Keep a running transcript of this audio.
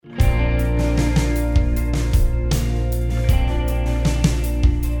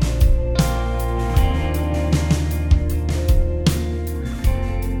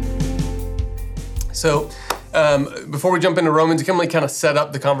So before we jump into Romans, can we kind of set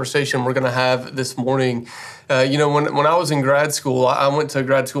up the conversation we're going to have this morning? When I was in grad school, I went to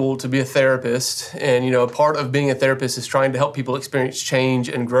grad school to be a therapist. And, a part of being a therapist is trying to help people experience change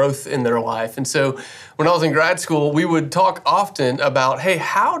and growth in their life. And so when I was in grad school, we would talk often about, hey,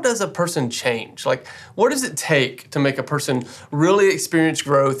 how does a person change? Like, what does it take to make a person really experience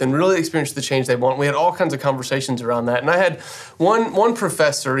growth and really experience the change they want? We had all kinds of conversations around that. And I had one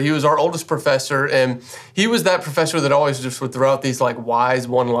professor, he was our oldest professor, and he was that professor that always just would throw out these like wise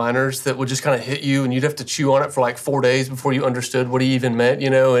one-liners that would just kind of hit you, and you'd have to chew on it for like 4 days before you understood what he even meant,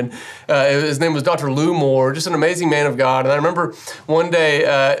 and his name was Dr. Lou Moore, just an amazing man of God. And I remember one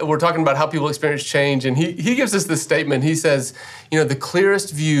day we're talking about how people experience change, and he gives us this statement. He says, the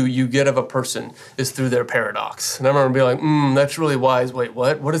clearest view you get of a person is through their paradox. And I remember being like, that's really wise. Wait,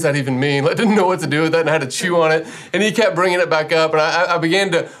 what? What does that even mean? I didn't know what to do with that and I had to chew on it. And he kept bringing it back up. And I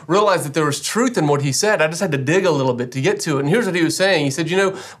began to realize that there was truth in what he said. I just had to dig a little bit to get to it. And here's what he was saying. He said,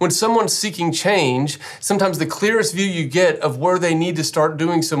 when someone's seeking change, sometimes the clearest view you get of where they need to start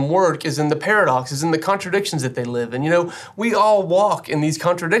doing some work is in the paradox, is in the contradictions that they live. And we all walk in these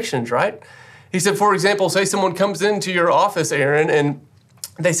contradictions, right? He said, for example, say someone comes into your office, Aaron, and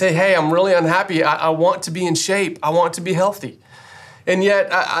they say, hey, I'm really unhappy. I want to be in shape. I want to be healthy. And yet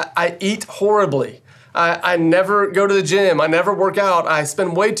I eat horribly. I never go to the gym. I never work out. I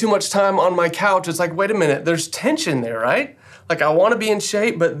spend way too much time on my couch. It's like, wait a minute, there's tension there, right? Like, I want to be in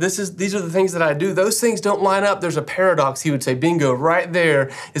shape, but these are the things that I do. Those things don't line up. There's a paradox, he would say. Bingo, right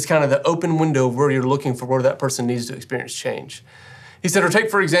there is kind of the open window where you're looking for where that person needs to experience change. He said, or take,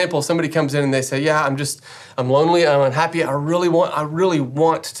 for example, somebody comes in and they say, yeah, I'm lonely, I'm unhappy, I really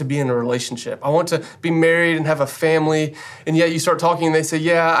want to be in a relationship. I want to be married and have a family. And yet you start talking and they say,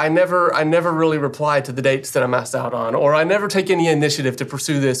 yeah, I never really reply to the dates that I'm asked out on, or I never take any initiative to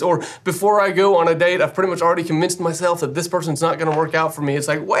pursue this, or before I go on a date, I've pretty much already convinced myself that this person's not gonna work out for me. It's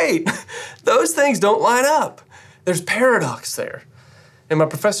like, wait, those things don't line up. There's paradox there. And my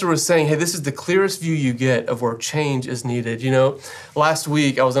professor was saying, hey, this is the clearest view you get of where change is needed. Last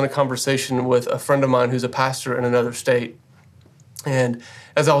week I was in a conversation with a friend of mine who's a pastor in another state. And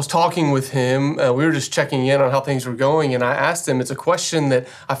as I was talking with him, we were just checking in on how things were going. And I asked him, it's a question that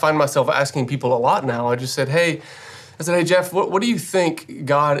I find myself asking people a lot now. I just said, hey, Jeff, what do you think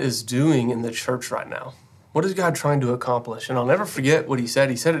God is doing in the church right now? What is God trying to accomplish? And I'll never forget what he said.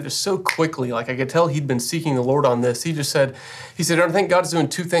 He said it just so quickly, like I could tell he'd been seeking the Lord on this. He said, I think God's doing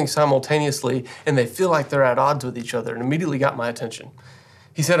two things simultaneously, and they feel like they're at odds with each other, and immediately got my attention.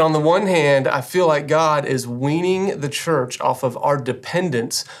 He said, on the one hand, I feel like God is weaning the church off of our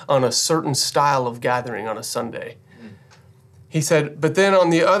dependence on a certain style of gathering on a Sunday. He said, but then on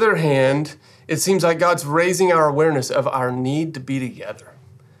the other hand, it seems like God's raising our awareness of our need to be together.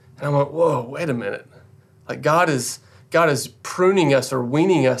 And I went, whoa, wait a minute. Like God is pruning us or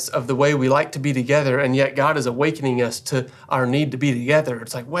weaning us of the way we like to be together, and yet God is awakening us to our need to be together.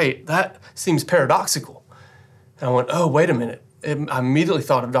 It's like, wait, that seems paradoxical. And I went, oh, wait a minute. I immediately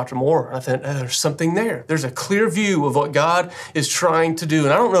thought of Dr. Moore. I thought, there's something there. There's a clear view of what God is trying to do.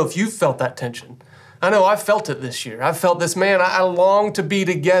 And I don't know if you've felt that tension. I know I felt it this year. I felt this, man, I long to be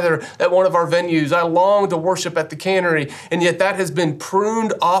together at one of our venues. I long to worship at the cannery, and yet that has been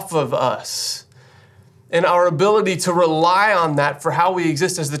pruned off of us. And our ability to rely on that for how we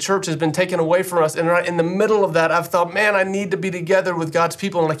exist as the church has been taken away from us. And right in the middle of that, I've thought, man, I need to be together with God's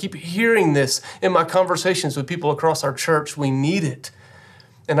people. And I keep hearing this in my conversations with people across our church. We need it.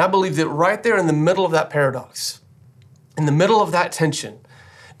 And I believe that right there in the middle of that paradox, in the middle of that tension,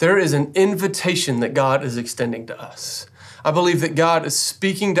 there is an invitation that God is extending to us. I believe that God is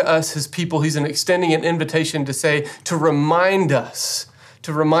speaking to us, his people. He's extending an invitation to remind us,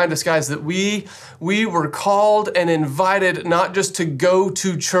 guys, that we were called and invited not just to go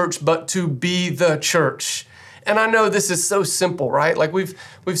to church, but to be the church. And I know this is so simple, right? Like we've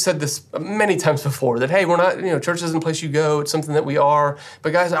said this many times before, that, hey, we're not, church isn't a place you go, it's something that we are.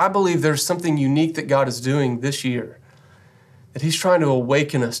 But guys, I believe there's something unique that God is doing this year, that he's trying to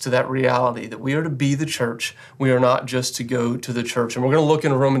awaken us to that reality, that we are to be the church. We are not just to go to the church. And we're going to look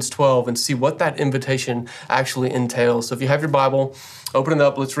in Romans 12 and see what that invitation actually entails. So if you have your Bible, open it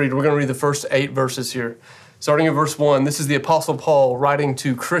up, let's read. We're going to read the first 8 verses here. Starting in verse 1, this is the Apostle Paul writing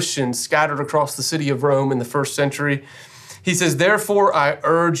to Christians scattered across the city of Rome in the first century. He says, therefore I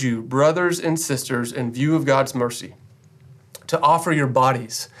urge you, brothers and sisters, in view of God's mercy, to offer your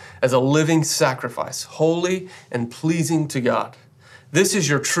bodies as a living sacrifice, holy and pleasing to God. This is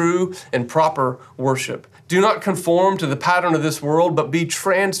your true and proper worship. Do not conform to the pattern of this world, but be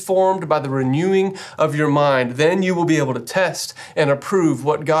transformed by the renewing of your mind. Then you will be able to test and approve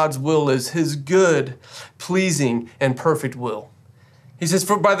what God's will is, his good, pleasing, and perfect will. He says,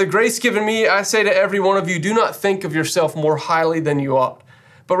 for by the grace given me, I say to every one of you, do not think of yourself more highly than you ought,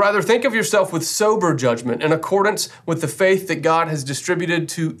 but rather think of yourself with sober judgment in accordance with the faith that God has distributed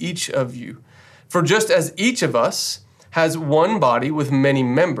to each of you. For just as each of us has one body with many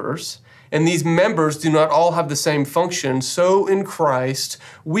members, and these members do not all have the same function, so in Christ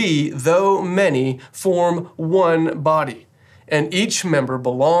we, though many, form one body, and each member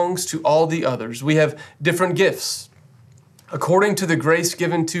belongs to all the others. We have different gifts according to the grace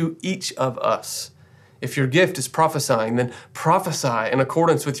given to each of us. If your gift is prophesying, then prophesy in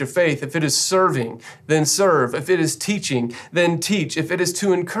accordance with your faith. If it is serving, then serve. If it is teaching, then teach. If it is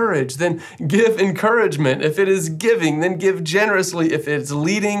to encourage, then give encouragement. If it is giving, then give generously. If it is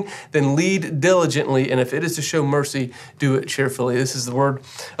leading, then lead diligently. And if it is to show mercy, do it cheerfully. This is the word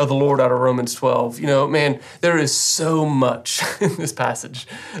of the Lord out of Romans 12. You know, man, there is so much in this passage.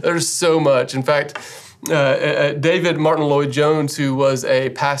 There's so much. In fact, David Martin Lloyd-Jones, who was a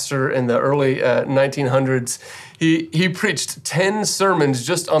pastor in the early 1900s, he preached 10 sermons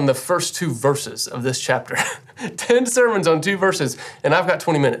just on the first 2 verses of this chapter. 10 sermons on 2 verses, and I've got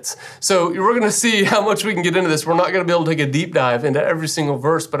 20 minutes. So we're going to see how much we can get into this. We're not going to be able to take a deep dive into every single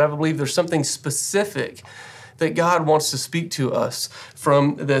verse, but I believe there's something specific that God wants to speak to us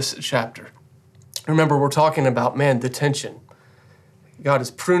from this chapter. Remember, we're talking about, the tension. God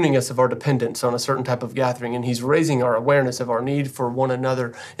is pruning us of our dependence on a certain type of gathering, and he's raising our awareness of our need for one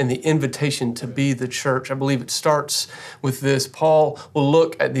another and the invitation to be the church. I believe it starts with this. Paul will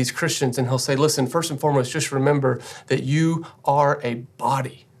look at these Christians and he'll say, listen, first and foremost, just remember that you are a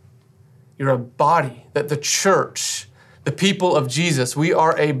body. You're a body, that the church, the people of Jesus, we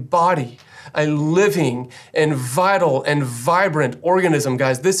are a body. A living and vital and vibrant organism,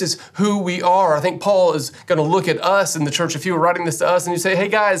 guys. This is who we are. I think Paul is going to look at us in the church. If you were writing this to us and you say, hey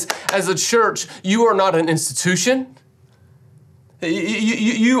guys, as a church, you are not an institution.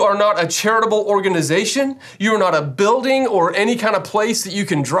 You are not a charitable organization. You are not a building or any kind of place that you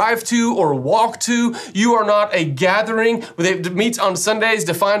can drive to or walk to. You are not a gathering that meets on Sundays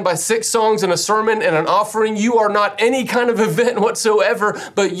defined by 6 songs and a sermon and an offering. You are not any kind of event whatsoever,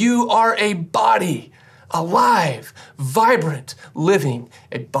 but you are a body, alive, vibrant, living,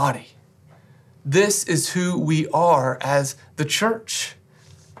 a body. This is who we are as the church.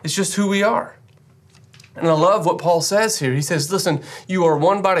 It's just who we are. And I love what Paul says here. He says, listen, you are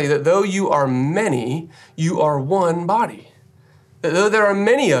one body, that though you are many, you are one body. That though there are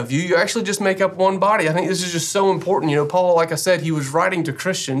many of you, you actually just make up one body. I think this is just so important. You know, Paul, like I said, he was writing to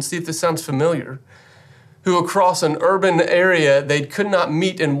Christians, see if this sounds familiar, who across an urban area, they could not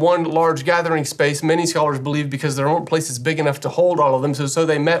meet in one large gathering space. Many scholars believe because there weren't places big enough to hold all of them. So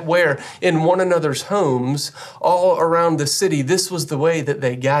they met where? In one another's homes all around the city. This was the way that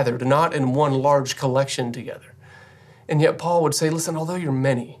they gathered, not in one large collection together. And yet Paul would say, listen, although you're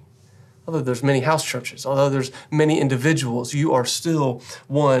many, although there's many house churches, although there's many individuals, you are still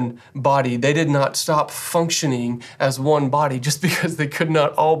one body. They did not stop functioning as one body just because they could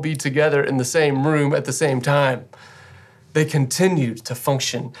not all be together in the same room at the same time. They continued to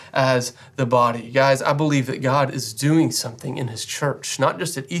function as the body. Guys, I believe that God is doing something in his church, not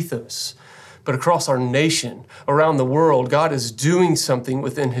just at Ethos, but across our nation, around the world. God is doing something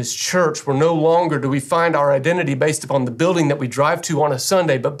within his church where no longer do we find our identity based upon the building that we drive to on a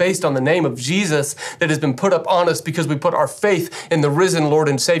Sunday, but based on the name of Jesus that has been put up on us because we put our faith in the risen Lord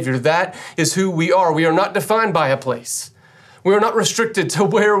and Savior. That is who we are. We are not defined by a place. We are not restricted to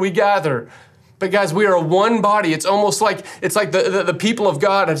where we gather. But guys, we are one body. It's almost like the people of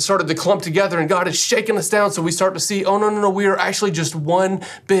God had started to clump together and God has shaken us down so we start to see, oh, no, we are actually just one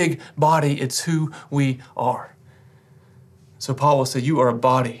big body. It's who we are. So Paul will say, you are a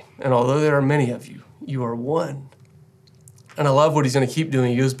body. And although there are many of you, you are one. And I love what he's going to keep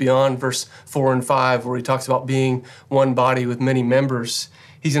doing. He goes beyond verse 4 and 5 where he talks about being one body with many members.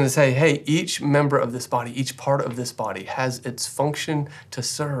 He's going to say, hey, each member of this body, each part of this body has its function to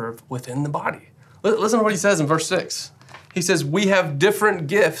serve within the body. Listen to what he says in verse 6. He says, we have different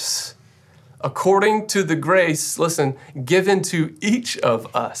gifts according to the grace, listen, given to each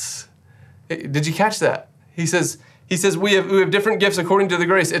of us. Did you catch that? He says we have different gifts according to the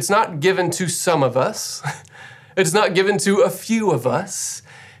grace. It's not given to some of us. It's not given to a few of us.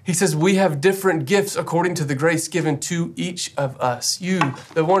 He says we have different gifts according to the grace given to each of us. You,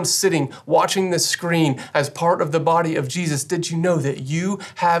 the one sitting, watching this screen as part of the body of Jesus, did you know that you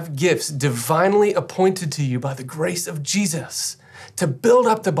have gifts divinely appointed to you by the grace of Jesus to build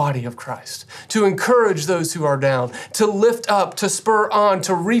up the body of Christ, to encourage those who are down, to lift up, to spur on,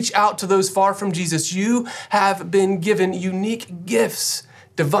 to reach out to those far from Jesus. You have been given unique gifts,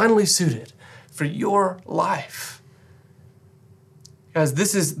 divinely suited for your life. Guys,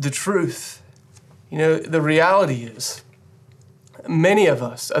 this is the truth. You know, the reality is, many of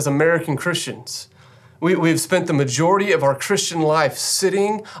us as American Christians, we've spent the majority of our Christian life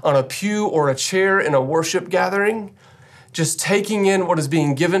sitting on a pew or a chair in a worship gathering, just taking in what is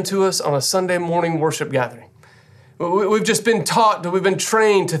being given to us on a Sunday morning worship gathering. We've just been taught, we've been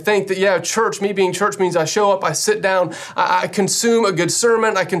trained to think that, church, me being church means I show up, I sit down, I consume a good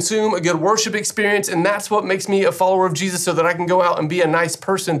sermon, I consume a good worship experience, and that's what makes me a follower of Jesus so that I can go out and be a nice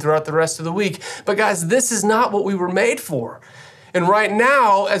person throughout the rest of the week. But guys, this is not what we were made for. And right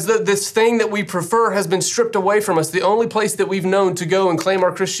now, as this thing that we prefer has been stripped away from us, the only place that we've known to go and claim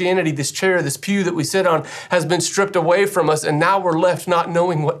our Christianity, this chair, this pew that we sit on, has been stripped away from us, and now we're left not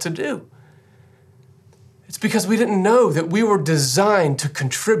knowing what to do. It's because we didn't know that we were designed to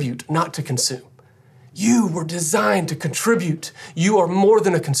contribute, not to consume. You were designed to contribute. You are more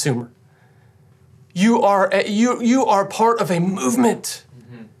than a consumer. You are part of a movement.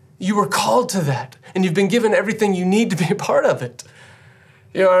 You were called to that, and you've been given everything you need to be a part of it.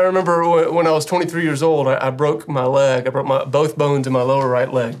 You know, I remember when I was 23 years old, I broke my leg. I broke both bones in my lower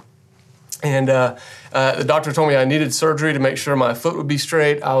right leg. And the doctor told me I needed surgery to make sure my foot would be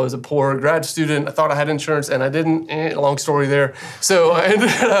straight. I was a poor grad student. I thought I had insurance, and I didn't. Long story there. So I ended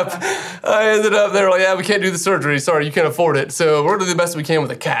up, they were like, yeah, we can't do the surgery. Sorry, you can't afford it. So we're going to do the best we can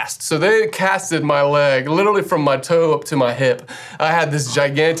with a cast. So they casted my leg, literally from my toe up to my hip. I had this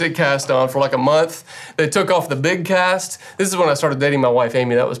gigantic cast on for like a month. They took off the big cast. This is when I started dating my wife,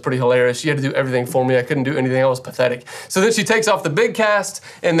 Amy. That was pretty hilarious. She had to do everything for me. I couldn't do anything. I was pathetic. So then she takes off the big cast,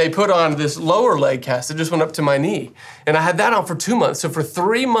 and they put on this lower leg cast. It just went up to my knee. And I had that on for 2 months. So for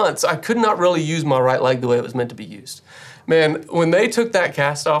 3 months, I could not really use my right leg the way it was meant to be used. Man, when they took that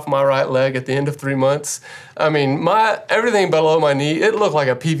cast off my right leg at the end of 3 months, I mean, everything below my knee, it looked like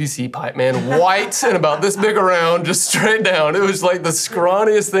a PVC pipe, man. White and about this big around, just straight down. It was like the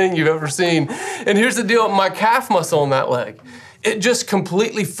scrawniest thing you've ever seen. And here's the deal, my calf muscle in that leg, it just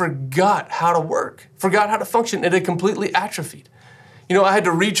completely forgot how to work, forgot how to function. It had completely atrophied. You know, I had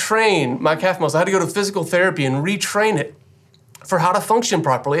to retrain my calf muscle. I had to go to physical therapy and retrain it for how to function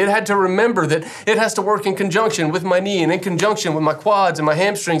properly. It had to remember that it has to work in conjunction with my knee and in conjunction with my quads and my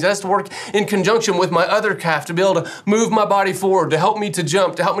hamstrings. It has to work in conjunction with my other calf to be able to move my body forward, to help me to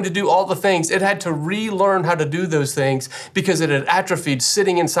jump, to help me to do all the things. It had to relearn how to do those things because it had atrophied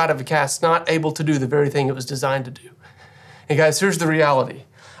sitting inside of a cast, not able to do the very thing it was designed to do. And guys, here's the reality.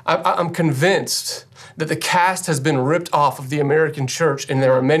 I'm convinced that the cast has been ripped off of the American church, and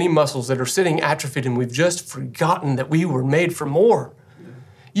there are many muscles that are sitting atrophied, and we've just forgotten that we were made for more.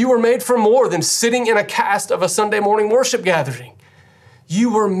 You were made for more than sitting in a cast of a Sunday morning worship gathering.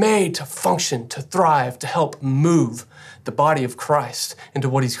 You were made to function, to thrive, to help move the body of Christ into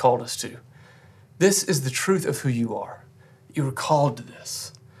what he's called us to. This is the truth of who you are. You were called to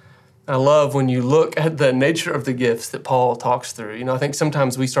this. I love when you look at the nature of the gifts that Paul talks through. You know, I think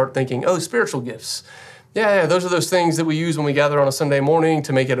sometimes we start thinking, oh, spiritual gifts. Yeah, those are those things that we use when we gather on a Sunday morning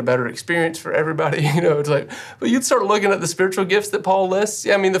to make it a better experience for everybody. You know, it's like, but you'd start looking at the spiritual gifts that Paul lists.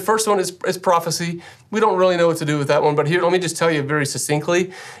 Yeah, I mean, the first one is prophecy. We don't really know what to do with that one, but here, let me just tell you very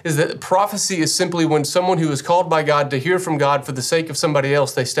succinctly, is that prophecy is simply when someone who is called by God to hear from God for the sake of somebody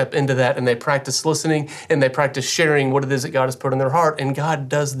else, they step into that and they practice listening and they practice sharing what it is that God has put in their heart, and God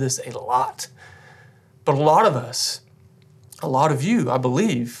does this a lot. But a lot of us, a lot of you, I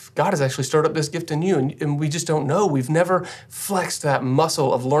believe, God has actually stirred up this gift in you, and we just don't know. We've never flexed that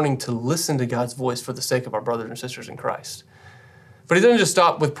muscle of learning to listen to God's voice for the sake of our brothers and sisters in Christ. But he doesn't just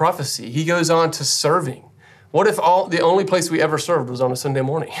stop with prophecy. He goes on to serving. What if the only place we ever served was on a Sunday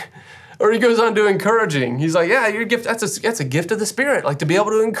morning? Or he goes on to encouraging. He's like, yeah, your gift, that's a gift of the Spirit, like to be able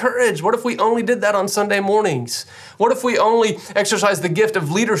to encourage. What if we only did that on Sunday mornings? What if we only exercised the gift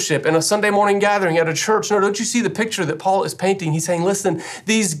of leadership in a Sunday morning gathering at a church? No, don't you see the picture that Paul is painting? He's saying, listen,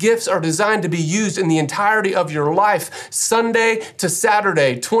 these gifts are designed to be used in the entirety of your life, Sunday to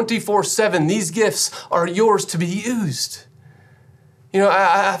Saturday, 24/7. These gifts are yours to be used. You know,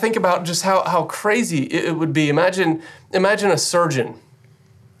 I think about just how crazy it would be. Imagine a surgeon.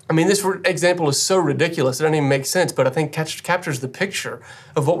 I mean, this example is so ridiculous, it doesn't even make sense, but I think captures the picture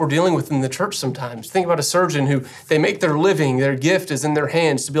of what we're dealing with in the church sometimes. Think about a surgeon who, they make their living, their gift is in their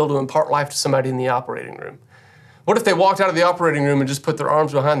hands to be able to impart life to somebody in the operating room. What if they walked out of the operating room and just put their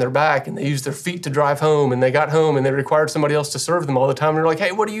arms behind their back and they used their feet to drive home and they got home and they required somebody else to serve them all the time? And they're like,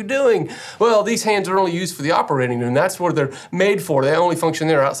 hey, what are you doing? Well, these hands are only used for the operating room. That's what they're made for. They only function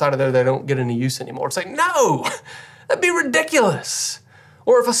there. Outside of there, they don't get any use anymore. It's like, no, that'd be ridiculous.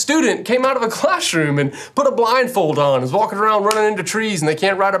 Or if a student came out of a classroom and put a blindfold on, is walking around running into trees and they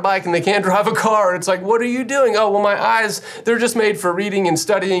can't ride a bike and they can't drive a car. It's like, what are you doing? Oh, well, my eyes, they're just made for reading and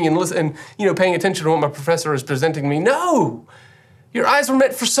studying and listening, and paying attention to what my professor is presenting me. No, your eyes were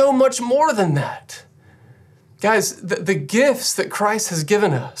meant for so much more than that. Guys, the gifts that Christ has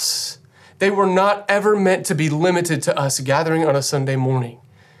given us, they were not ever meant to be limited to us gathering on a Sunday morning.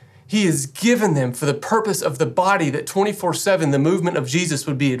 He has given them for the purpose of the body, that 24/7 the movement of Jesus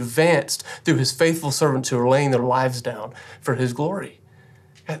would be advanced through his faithful servants who are laying their lives down for his glory.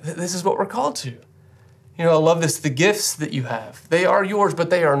 This is what we're called to. I love this. The gifts that you have, they are yours, but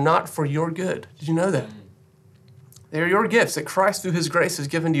they are not for your good. Did you know that? They are your gifts that Christ through his grace has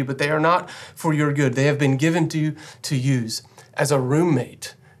given to you, but they are not for your good. They have been given to you to use as a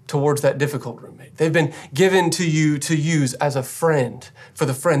roommate towards that difficult roommate. They've been given to you to use as a friend for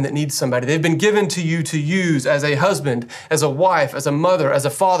the friend that needs somebody. They've been given to you to use as a husband, as a wife, as a mother, as a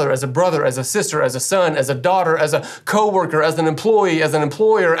father, as a brother, as a sister, as a son, as a daughter, as a coworker, as an employee, as an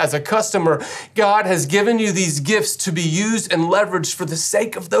employer, as a customer. God has given you these gifts to be used and leveraged for the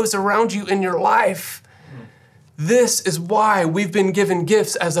sake of those around you in your life. This is why we've been given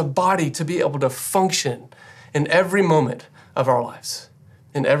gifts as a body to be able to function in every moment of our lives.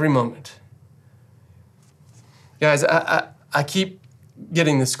 In every moment. Guys, I keep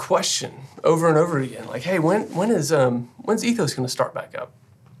getting this question over and over again. Like, hey, when's Ethos going to start back up?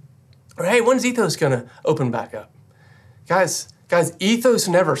 Or hey, when's Ethos going to open back up? Guys, Ethos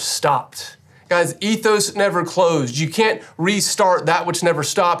never stopped. Guys, Ethos never closed. You can't restart that which never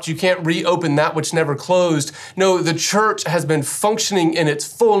stopped. You can't reopen that which never closed. No, the church has been functioning in its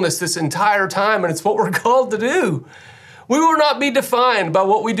fullness this entire time, and it's what we're called to do. We will not be defined by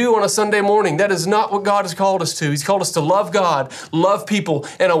what we do on a Sunday morning. That is not what God has called us to. He's called us to love God, love people,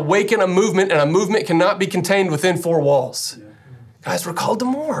 and awaken a movement, and a movement cannot be contained within four walls. Yeah. Guys, we're called to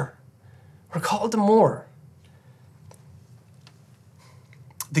more. We're called to more.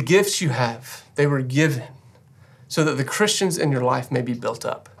 The gifts you have, they were given so that the Christians in your life may be built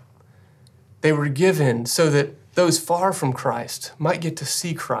up. They were given so that those far from Christ might get to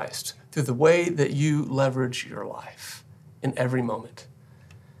see Christ through the way that you leverage your life. In every moment.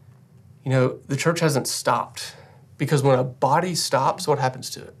 The church hasn't stopped, because when a body stops, what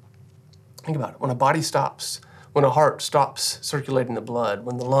happens to it? Think about it. When a body stops, when a heart stops circulating the blood,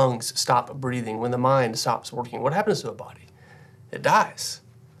 when the lungs stop breathing, when the mind stops working, what happens to a body? It dies.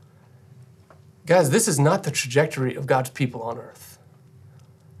 Guys, this is not the trajectory of God's people on earth.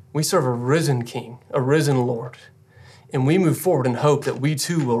 We serve a risen King, a risen Lord. And we move forward in hope that we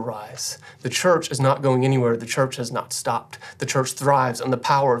too will rise. The church is not going anywhere. The church has not stopped. The church thrives on the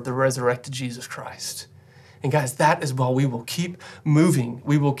power of the resurrected Jesus Christ. And guys, that is why we will keep moving.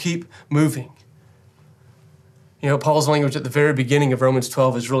 We will keep moving. Paul's language at the very beginning of Romans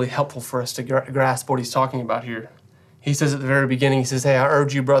 12 is really helpful for us to grasp what he's talking about here. He says at the very beginning, he says, hey, I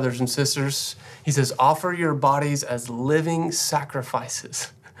urge you, brothers and sisters. He says, offer your bodies as living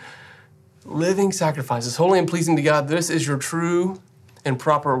sacrifices. Living sacrifices, holy and pleasing to God. This is your true and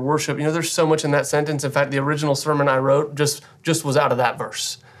proper worship. There's so much in that sentence. In fact, the original sermon I wrote just was out of that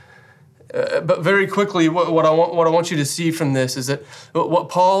verse. But very quickly, what I want you to see from this is that what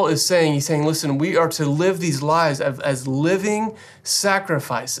Paul is saying, he's saying, listen, we are to live these lives as living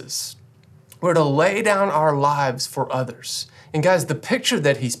sacrifices. We're to lay down our lives for others. And guys, the picture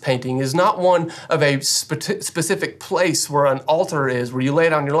that he's painting is not one of a specific place where an altar is, where you lay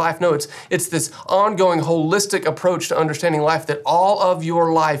down your life. No, it's this ongoing holistic approach to understanding life, that all of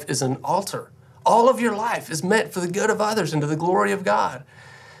your life is an altar. All of your life is meant for the good of others and to the glory of God.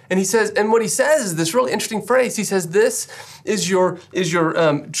 And he says, and what he says is this really interesting phrase. He says, this is your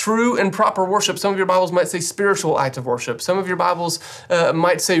true and proper worship. Some of your Bibles might say spiritual act of worship. Some of your Bibles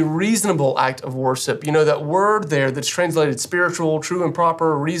might say reasonable act of worship. That word there that's translated spiritual, true and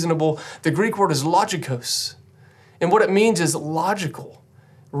proper, reasonable. The Greek word is logikos. And what it means is logical,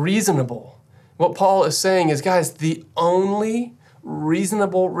 reasonable. What Paul is saying is, guys, the only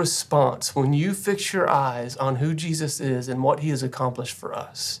reasonable response when you fix your eyes on who Jesus is and what he has accomplished for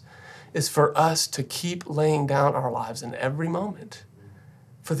us is for us to keep laying down our lives in every moment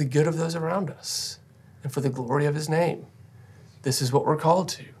for the good of those around us and for the glory of his name. This is what we're called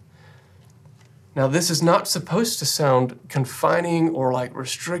to. Now, this is not supposed to sound confining or like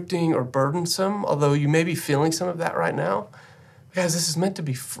restricting or burdensome, although you may be feeling some of that right now. Guys, this is meant to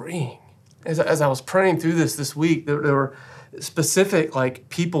be freeing. As I was praying through this week, there were specific like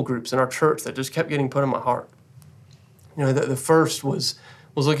people groups in our church that just kept getting put in my heart. You know, the first was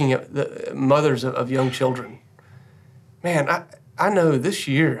looking at the mothers of young children. Man, I know this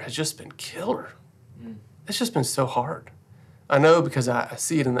year has just been killer. It's just been so hard. I know because I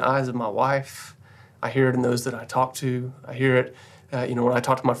see it in the eyes of my wife. I hear it in those that I talk to. I hear it, when I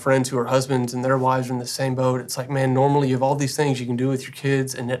talk to my friends who are husbands and their wives are in the same boat. It's like, man, normally you have all these things you can do with your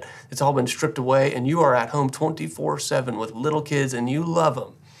kids, and it's all been stripped away, and you are at home 24/7 with little kids, and you love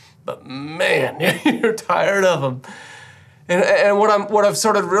them. But man, you're tired of them. And what I've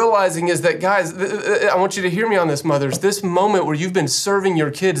started realizing is that, guys, I want you to hear me on this, mothers. This moment where you've been serving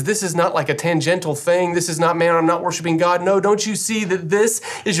your kids, this is not like a tangential thing. This is not, man, I'm not worshiping God. No, don't you see that this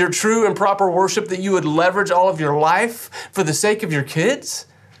is your true and proper worship, that you would leverage all of your life for the sake of your kids?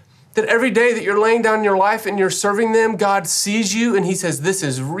 That every day that you're laying down your life and you're serving them, God sees you and he says, this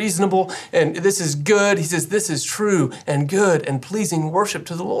is reasonable and this is good. He says, this is true and good and pleasing worship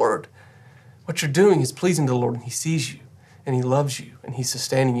to the Lord. What you're doing is pleasing to the Lord, and he sees you. And he loves you, and he's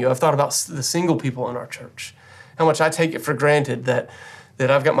sustaining you. I've thought about the single people in our church, how much I take it for granted that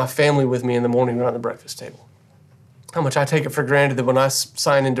I've got my family with me in the morning around the breakfast table. How much I take it for granted that when I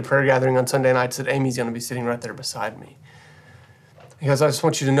sign into prayer gathering on Sunday nights that Amy's going to be sitting right there beside me. Because I just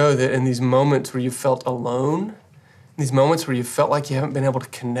want you to know that in these moments where you felt alone, in these moments where you felt like you haven't been able to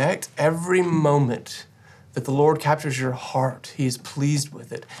connect, every moment that the Lord captures your heart, he is pleased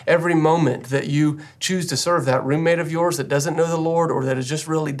with it. Every moment that you choose to serve that roommate of yours that doesn't know the Lord or that is just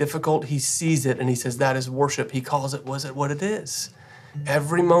really difficult, he sees it and he says, that is worship. He calls it, was it what it is?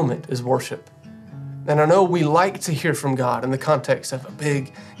 Every moment is worship. And I know we like to hear from God in the context of a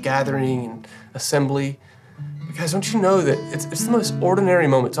big gathering and assembly. But guys, don't you know that it's the most ordinary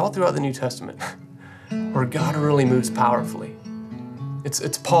moments all throughout the New Testament where God really moves powerfully.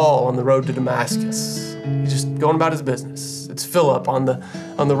 It's Paul on the road to Damascus. He's just going about his business. It's Philip on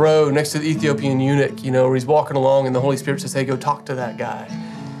the road next to the Ethiopian eunuch, where he's walking along and the Holy Spirit says, hey, go talk to that guy.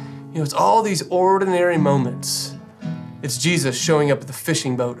 It's all these ordinary moments. It's Jesus showing up at the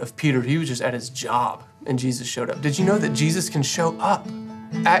fishing boat of Peter. He was just at his job and Jesus showed up. Did you know that Jesus can show up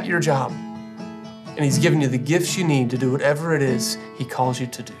at your job? And he's giving you the gifts you need to do whatever it is he calls you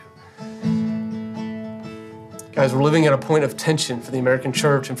to do. Guys, we're living at a point of tension for the American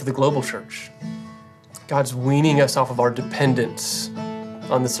church and for the global church. God's weaning us off of our dependence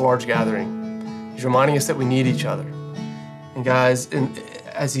on this large gathering. He's reminding us that we need each other. And guys,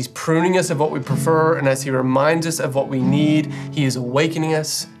 as he's pruning us of what we prefer and as he reminds us of what we need, he is awakening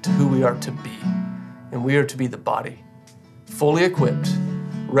us to who we are to be. And we are to be the body, fully equipped,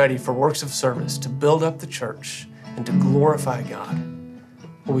 ready for works of service, to build up the church and to glorify God.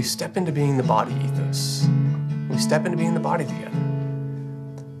 When we step into being the body ethos, we step into being the body together.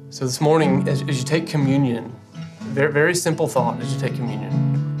 So this morning, as you take communion, very, very simple thought as you take communion.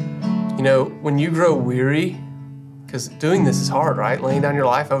 When you grow weary, because doing this is hard, right? Laying down your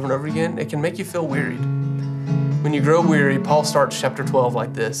life over and over again, it can make you feel wearied. When you grow weary, Paul starts chapter 12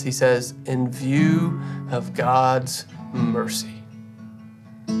 like this. He says, in view of God's mercy.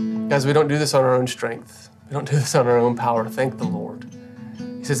 Guys, we don't do this on our own strength. We don't do this on our own power. Thank the Lord.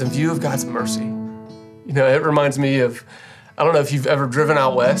 He says, in view of God's mercy. It reminds me of, I don't know if you've ever driven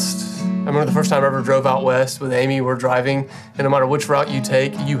out west. I remember the first time I ever drove out west with Amy. We're driving, and no matter which route you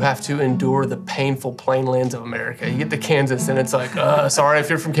take, you have to endure the painful plain lands of America. You get to Kansas, and it's like, sorry if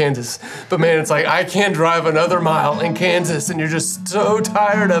you're from Kansas, but man, it's like, I can't drive another mile in Kansas, and you're just so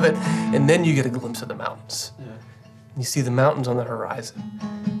tired of it. And then you get a glimpse of the mountains. Yeah. You see the mountains on the horizon,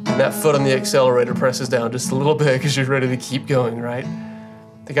 and that foot on the accelerator presses down just a little bit because you're ready to keep going, right?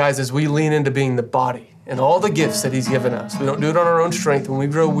 The guys, as we lean into being the body and all the gifts that he's given us, we don't do it on our own strength. When we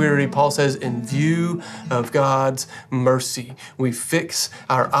grow weary, Paul says, in view of God's mercy, we fix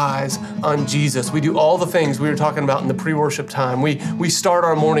our eyes on Jesus. We do all the things we were talking about in the pre-worship time. We start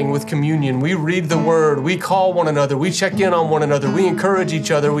our morning with communion. We read the word. We call one another. We check in on one another. We encourage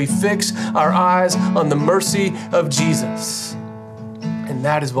each other. We fix our eyes on the mercy of Jesus. And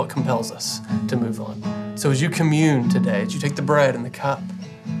that is what compels us to move on. So as you commune today, as you take the bread and the cup,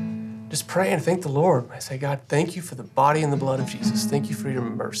 just pray and thank the Lord. I say, God, thank you for the body and the blood of Jesus. Thank you for your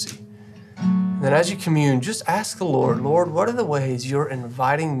mercy. And then as you commune, just ask the Lord, what are the ways you're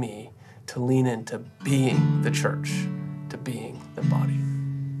inviting me to lean into being the church, to being the body?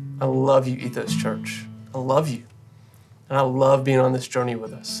 I love you, Ethos Church. I love you. And I love being on this journey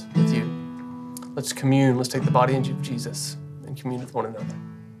with you. Let's commune. Let's take the body of Jesus and commune with one another.